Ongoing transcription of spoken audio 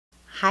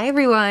Hi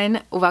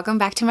everyone, welcome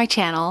back to my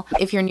channel.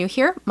 If you're new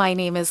here, my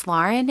name is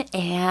Lauren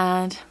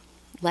and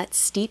let's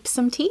steep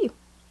some tea.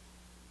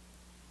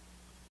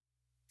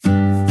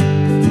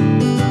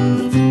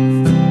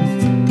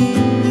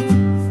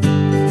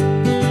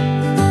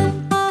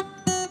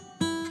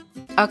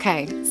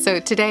 Okay, so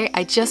today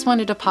I just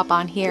wanted to pop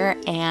on here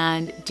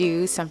and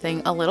do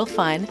something a little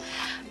fun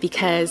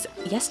because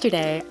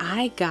yesterday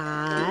I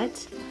got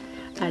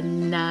a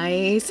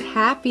nice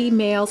happy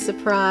mail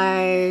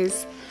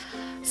surprise.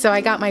 So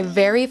I got my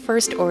very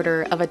first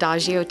order of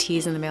Adagio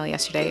Teas in the mail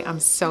yesterday. I'm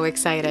so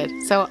excited.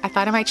 So I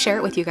thought I might share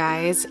it with you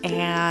guys,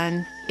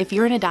 and if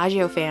you're an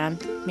Adagio fan,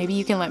 maybe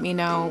you can let me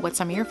know what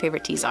some of your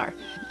favorite teas are.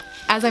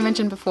 As I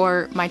mentioned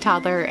before, my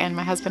toddler and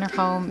my husband are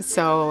home,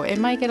 so it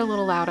might get a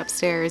little loud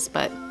upstairs,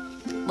 but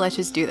let's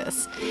just do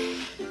this.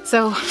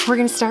 So we're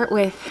gonna start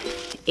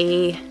with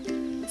a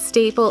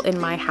staple in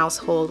my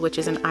household, which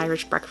is an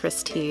Irish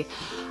breakfast tea.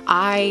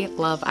 I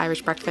love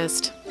Irish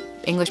breakfast,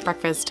 English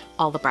breakfast,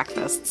 all the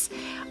breakfasts.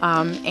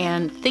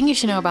 And the thing you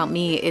should know about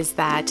me is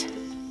that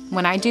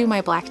when I do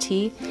my black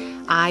tea,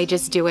 I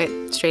just do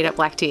it straight up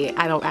black tea.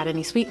 I don't add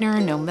any sweetener,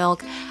 no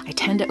milk. I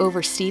tend to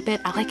oversteep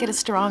it. I like it as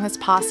strong as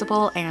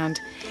possible,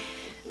 and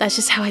that's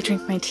just how I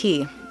drink my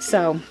tea.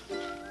 So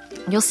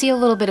you'll see a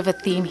little bit of a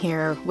theme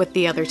here with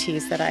the other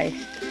teas that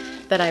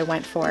I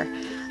went for.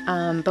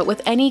 But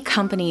with any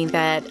company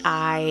that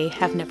I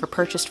have never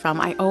purchased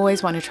from, I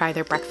always want to try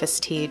their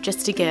breakfast tea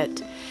just to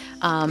get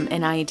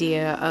an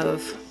idea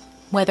of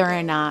whether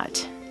or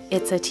not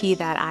it's a tea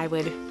that I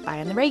would buy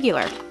on the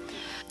regular.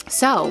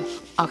 So,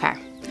 okay.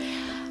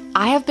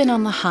 I have been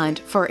on the hunt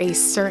for a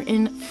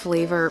certain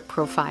flavor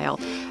profile.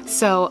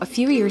 So a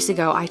few years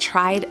ago, I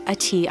tried a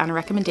tea on a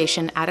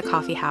recommendation at a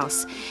coffee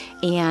house,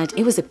 and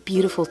it was a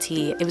beautiful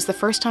tea. It was the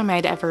first time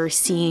I'd ever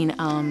seen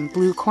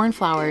blue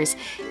cornflowers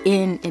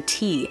in a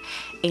tea.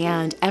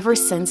 And ever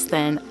since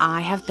then, I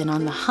have been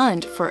on the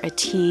hunt for a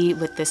tea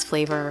with this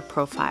flavor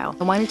profile.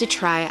 I wanted to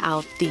try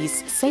out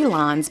these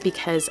Ceylons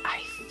because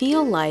I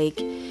feel like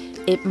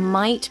it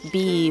might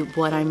be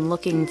what I'm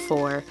looking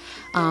for.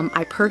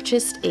 I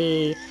purchased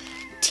a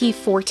Tea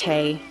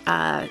Forte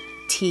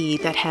tea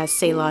that has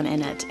Ceylon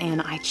in it,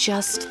 and I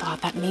just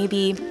thought that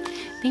maybe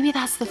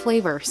that's the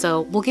flavor.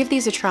 So we'll give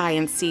these a try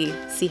and see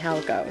how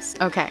it goes.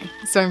 Okay,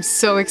 so I'm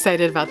so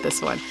excited about this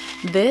one.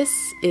 This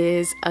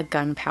is a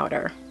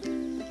gunpowder.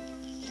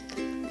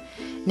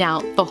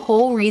 Now, the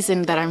whole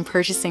reason that I'm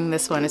purchasing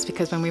this one is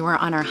because when we were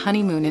on our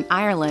honeymoon in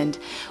Ireland,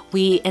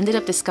 we ended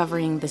up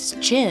discovering this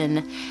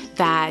gin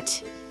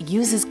that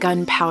uses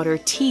gunpowder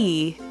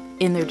tea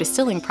in their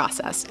distilling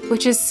process,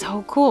 which is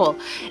so cool.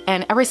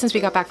 And ever since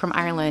we got back from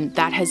Ireland,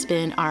 that has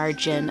been our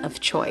gin of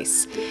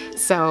choice.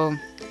 So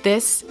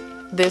this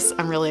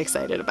I'm really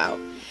excited about.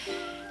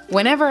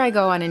 Whenever I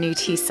go on a new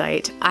tea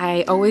site,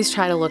 I always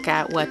try to look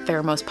at what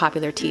their most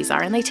popular teas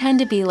are, and they tend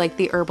to be like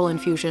the herbal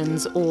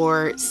infusions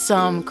or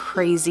some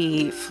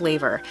crazy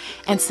flavor.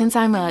 And since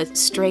I'm a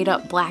straight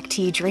up black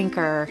tea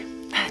drinker,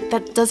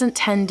 that doesn't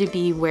tend to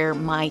be where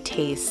my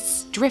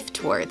tastes drift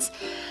towards.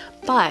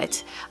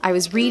 But I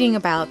was reading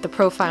about the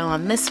profile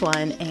on this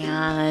one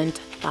and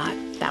thought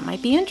that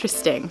might be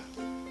interesting.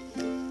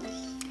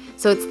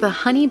 So it's the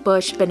Honey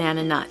Bush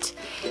Banana Nut,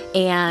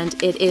 and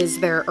it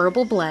is their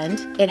herbal blend.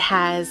 It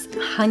has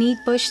honey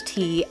bush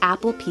tea,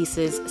 apple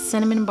pieces,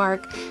 cinnamon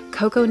bark,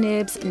 cocoa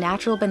nibs,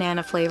 natural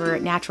banana flavor,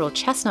 natural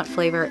chestnut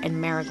flavor, and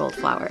marigold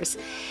flowers.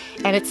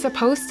 And it's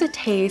supposed to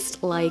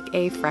taste like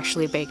a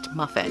freshly baked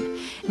muffin.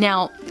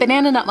 Now,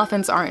 banana nut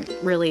muffins aren't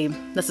really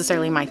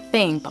necessarily my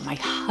thing, but my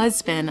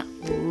husband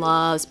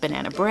loves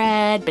banana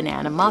bread,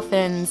 banana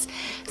muffins.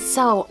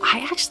 So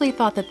I actually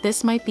thought that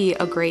this might be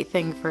a great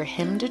thing for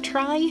him to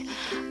try.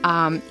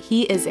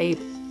 He is a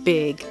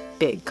big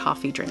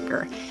coffee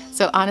drinker.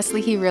 So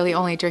honestly, he really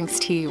only drinks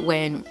tea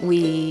when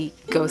we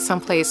go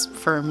someplace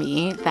for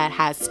me that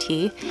has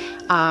tea.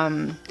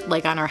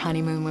 Like on our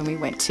honeymoon when we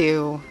went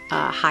to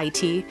high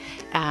tea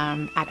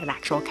at an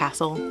actual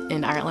castle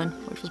in Ireland,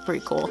 which was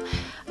pretty cool.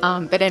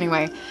 But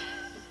anyway,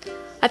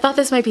 I thought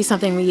this might be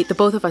something the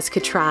both of us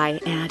could try,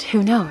 and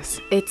who knows?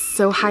 It's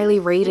so highly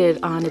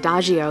rated on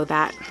Adagio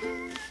that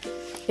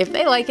if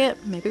they like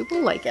it, maybe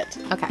we'll like it.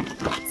 Okay,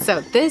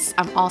 so this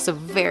I'm also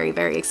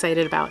very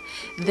excited about.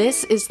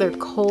 This is their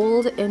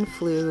cold and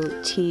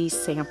flu tea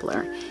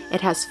sampler.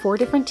 It has 4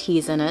 different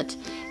teas in it.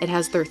 It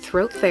has their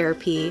throat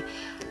therapy,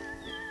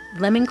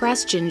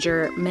 lemongrass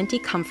ginger, minty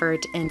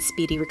comfort, and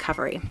speedy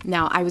recovery.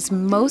 Now, I was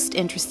most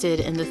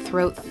interested in the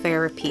throat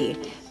therapy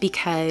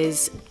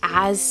because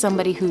as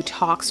somebody who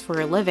talks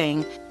for a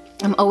living,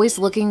 I'm always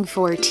looking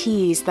for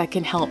teas that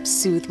can help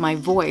soothe my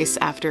voice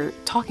after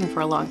talking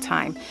for a long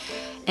time.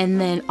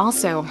 And then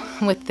also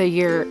with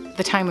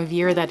the time of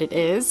year that it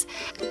is,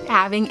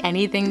 having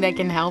anything that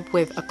can help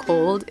with a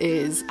cold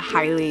is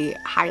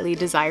highly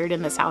desired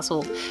in this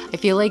household. I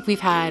feel like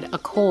we've had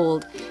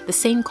the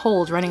same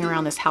cold running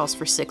around this house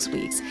for 6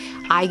 weeks.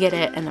 I get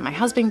it, and then my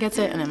husband gets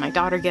it, and then my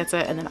daughter gets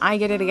it, and then I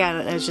get it again,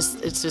 and it's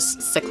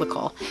just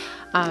cyclical.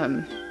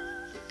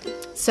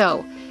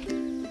 So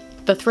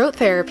The throat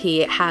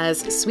therapy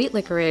has sweet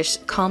licorice,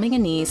 calming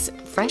anise,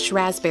 fresh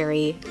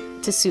raspberry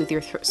to soothe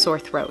your sore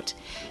throat.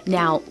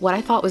 Now, what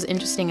I thought was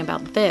interesting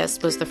about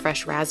this was the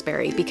fresh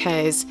raspberry,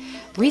 because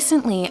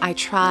recently I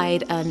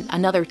tried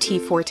another tea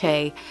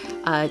forte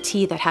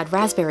tea that had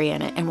raspberry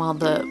in it, and while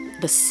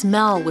the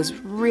smell was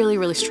really,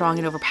 really strong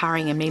and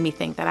overpowering and made me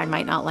think that I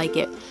might not like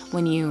it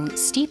when you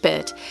steep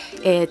it,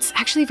 it's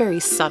actually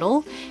very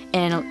subtle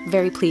and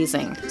very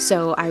pleasing.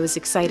 So I was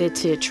excited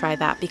to try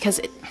that,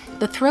 because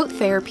the throat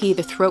therapy,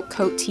 the throat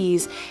coat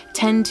teas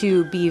tend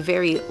to be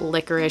very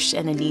licorice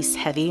and anise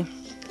heavy,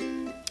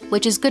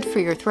 which is good for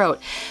your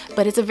throat,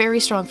 but it's a very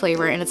strong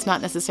flavor and it's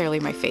not necessarily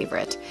my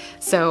favorite.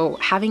 So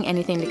having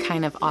anything to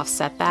kind of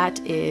offset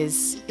that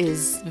is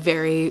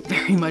very,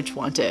 very much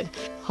wanted.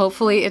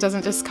 Hopefully it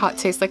doesn't just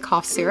taste like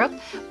cough syrup,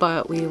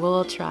 but we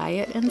will try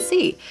it and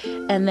see.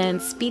 And then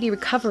Speedy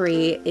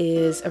Recovery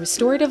is a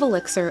restorative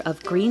elixir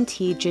of green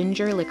tea,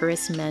 ginger,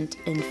 licorice, mint,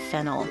 and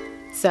fennel.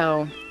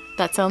 So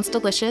that sounds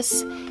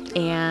delicious,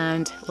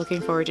 and looking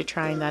forward to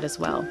trying that as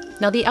well.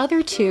 Now the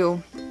other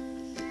two,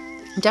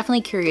 I'm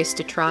definitely curious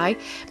to try,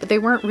 but they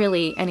weren't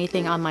really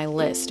anything on my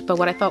list. But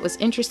what I thought was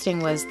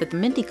interesting was that the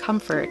Minty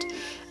Comfort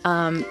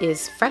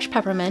is fresh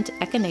peppermint,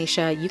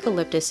 echinacea,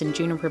 eucalyptus, and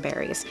juniper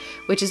berries,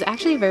 which is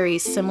actually very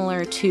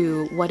similar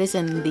to what is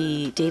in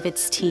the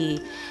David's Tea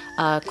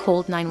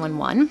Cold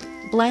 911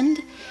 blend.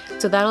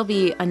 So that'll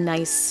be a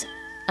nice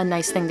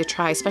thing to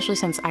try, especially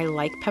since I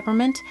like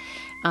peppermint.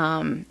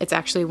 It's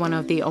actually one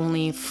of the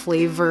only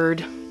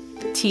flavored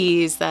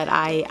teas that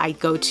I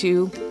go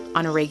to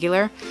on a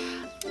regular.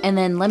 And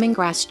then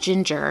lemongrass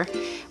ginger,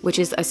 which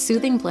is a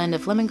soothing blend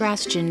of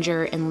lemongrass,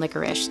 ginger, and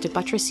licorice to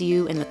buttress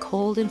you in the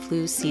cold and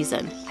flu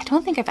season. I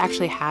don't think I've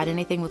actually had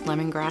anything with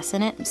lemongrass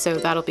in it, so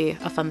that'll be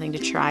a fun thing to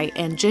try.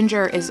 And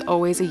ginger is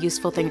always a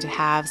useful thing to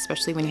have,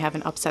 especially when you have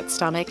an upset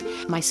stomach.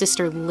 My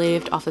sister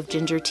lived off of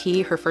ginger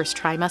tea her first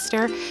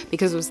trimester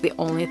because it was the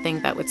only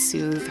thing that would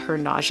soothe her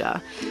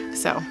nausea.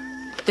 So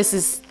this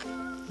is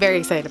very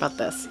excited about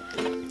this.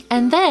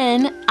 And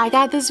then I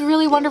got this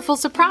really wonderful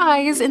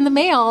surprise in the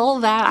mail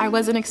that I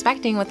wasn't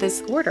expecting with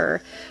this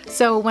order.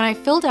 So when I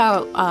filled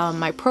out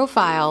my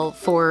profile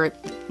for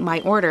my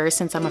order,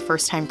 since I'm a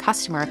first-time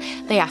customer,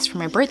 they asked for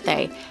my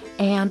birthday.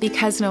 And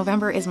because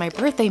November is my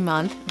birthday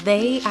month,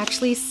 they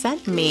actually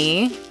sent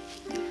me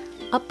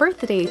a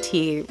birthday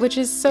tea, which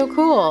is so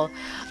cool.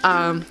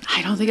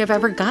 I don't think I've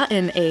ever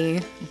gotten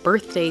a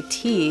birthday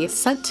tea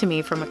sent to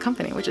me from a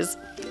company, which is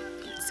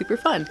super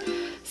fun.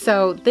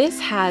 So this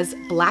has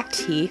black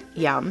tea,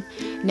 yum,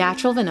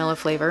 natural vanilla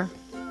flavor,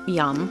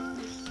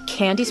 yum,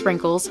 candy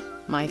sprinkles,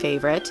 my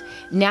favorite,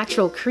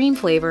 natural cream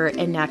flavor,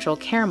 and natural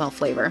caramel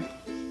flavor.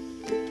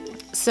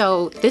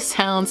 So this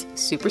sounds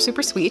super,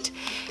 super sweet.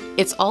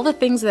 It's all the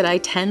things that I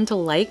tend to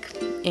like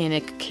in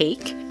a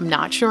cake. I'm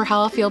not sure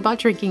how I'll feel about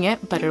drinking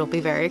it, but it'll be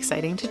very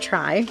exciting to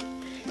try.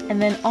 And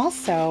then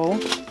also,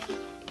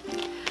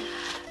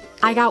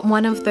 I got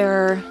one of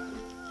their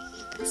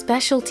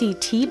specialty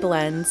tea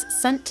blends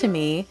sent to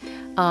me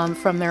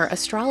from their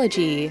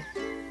astrology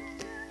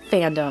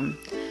fandom,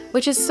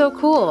 which is so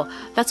cool.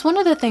 That's one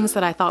of the things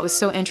that I thought was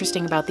so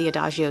interesting about the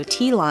Adagio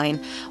tea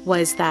line,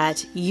 was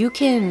that you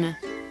can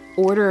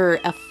order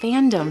a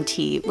fandom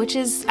tea, which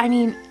is, I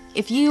mean,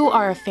 if you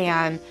are a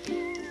fan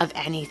of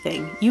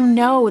anything, you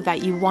know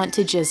that you want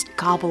to just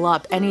gobble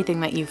up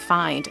anything that you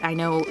find. I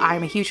know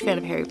I'm a huge fan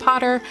of Harry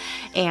Potter,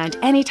 and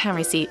anytime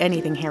I see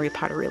anything Harry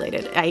Potter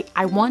related,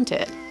 I want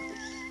it.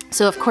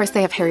 So of course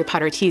they have Harry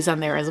Potter teas on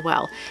there as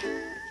well.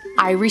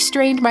 I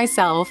restrained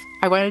myself.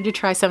 I wanted to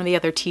try some of the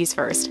other teas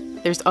first.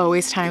 There's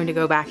always time to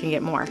go back and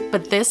get more.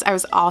 But this I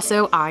was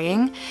also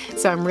eyeing,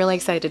 so I'm really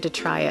excited to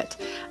try it.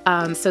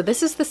 So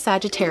this is the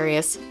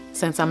Sagittarius,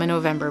 since I'm a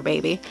November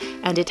baby,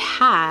 and it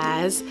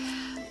has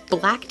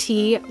black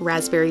tea,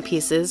 raspberry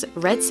pieces,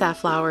 red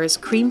safflowers,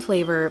 cream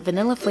flavor,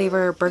 vanilla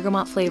flavor,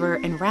 bergamot flavor,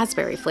 and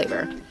raspberry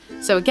flavor.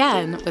 So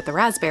again, with the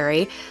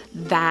raspberry,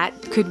 that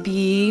could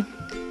be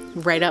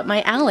right up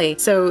my alley.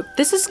 So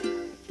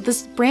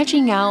this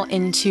branching out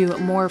into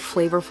more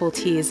flavorful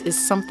teas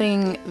is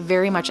something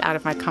very much out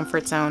of my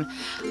comfort zone.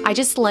 I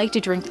just like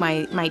to drink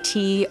my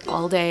tea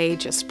all day,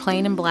 just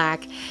plain and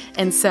black.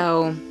 And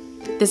so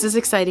this is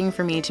exciting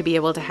for me to be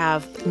able to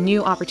have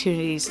new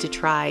opportunities to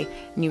try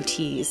new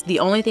teas. The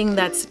only thing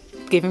that's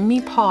giving me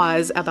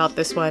pause about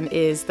this one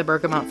is the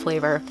bergamot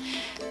flavor.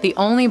 The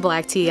only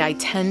black tea I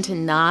tend to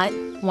not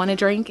want to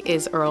drink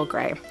is Earl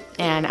Grey.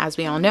 And as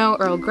we all know,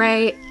 Earl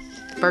Grey,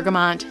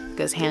 bergamot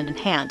goes hand in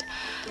hand.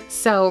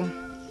 So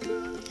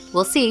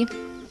we'll see.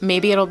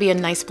 Maybe it'll be a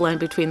nice blend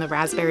between the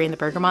raspberry and the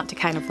bergamot to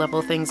kind of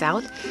level things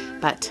out,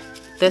 but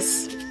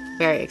this,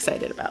 very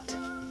excited about.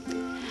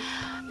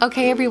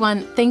 Okay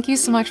everyone, thank you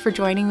so much for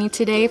joining me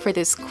today for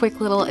this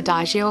quick little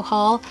Adagio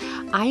haul.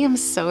 I am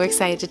so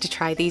excited to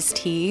try these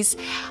teas.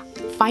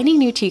 Finding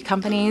new tea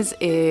companies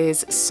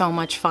is so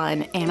much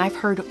fun, and I've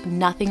heard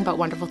nothing but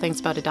wonderful things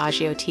about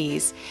Adagio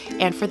Teas.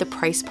 And for the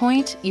price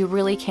point, you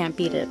really can't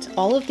beat it.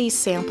 All of these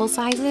sample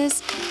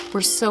sizes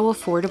were so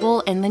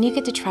affordable, and then you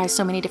get to try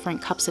so many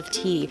different cups of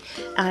tea.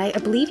 I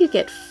believe you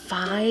get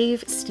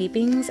 5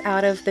 steepings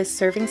out of this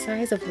serving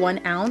size of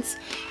 1 ounce,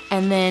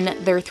 and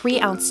then their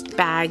 3-ounce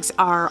bags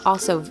are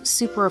also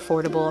super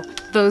affordable.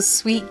 Those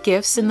sweet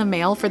gifts in the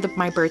mail for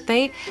my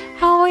birthday,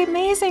 how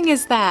amazing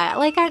is that?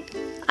 Like,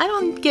 I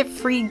don't get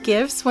free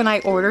gifts when I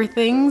order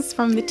things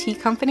from the tea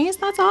companies.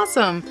 That's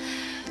awesome.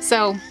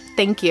 So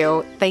thank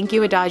you. Thank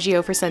you,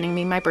 Adagio, for sending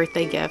me my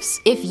birthday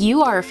gifts. If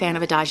you are a fan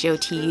of Adagio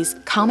Teas,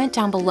 comment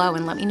down below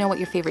and let me know what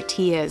your favorite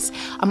tea is.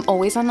 I'm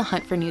always on the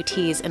hunt for new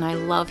teas, and I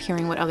love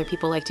hearing what other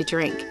people like to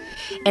drink.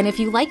 And if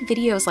you like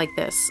videos like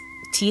this,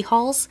 tea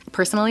hauls,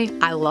 personally,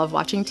 I love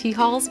watching tea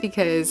hauls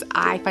because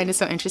I find it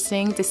so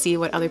interesting to see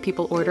what other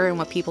people order and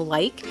what people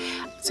like.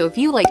 So if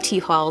you like tea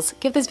hauls,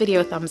 give this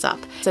video a thumbs up.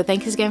 So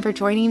thanks again for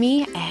joining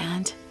me,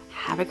 and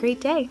have a great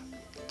day.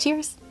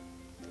 Cheers.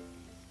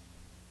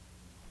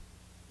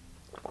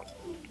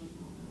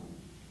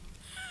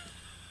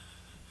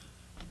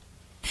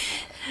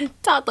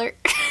 Toddler.